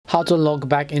How to log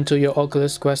back into your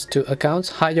Oculus Quest 2 account.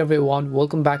 Hi everyone,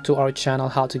 welcome back to our channel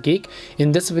How to Geek.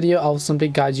 In this video I will simply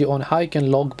guide you on how you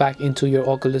can log back into your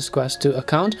Oculus Quest 2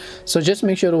 account. So just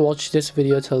make sure to watch this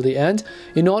video till the end.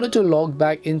 In order to log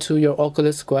back into your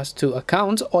Oculus Quest 2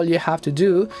 account, all you have to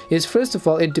do is, first of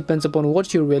all, it depends upon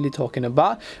what you're really talking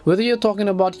about. Whether you're talking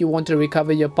about you want to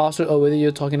recover your password or whether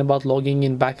you're talking about logging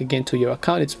in back again to your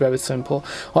account, it's very simple.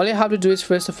 All you have to do is,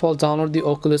 first of all, download the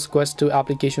Oculus Quest 2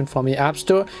 application from your App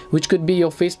Store, which could be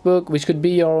your Facebook, which could be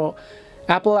your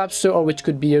Apple App Store, or which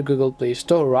could be your Google Play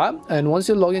Store, right? And once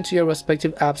you log into your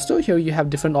respective App Store, here you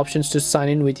have different options to sign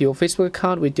in with your Facebook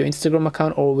account, with your Instagram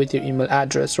account, or with your email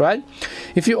address, right?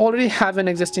 If you already have an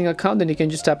existing account, then you can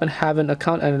just tap on have an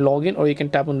account and log in, or you can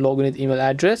tap on log in with email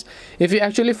address. If you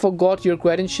actually forgot your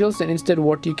credentials, then instead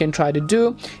what you can try to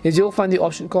do is you'll find the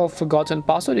option called forgotten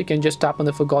password. You can just tap on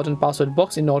the forgotten password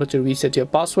box in order to reset your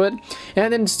password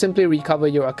and then simply recover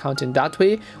your account in that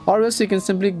way. Or else you can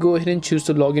simply go ahead and choose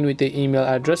to log in with your email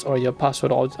address or your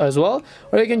password as well,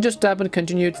 or you can just tap on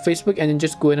continue with Facebook and then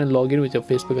just go ahead and log in with your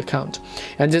Facebook account.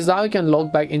 And this is how you can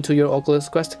log back into your Oculus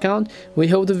Quest account. We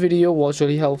hope the video was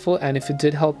really helpful, and if it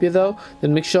did help you though,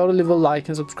 then make sure to leave a like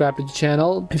and subscribe to the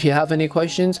channel. If you have any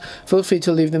questions, feel free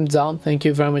to leave them down. Thank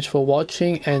you very much for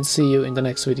watching and see you in the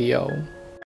next video.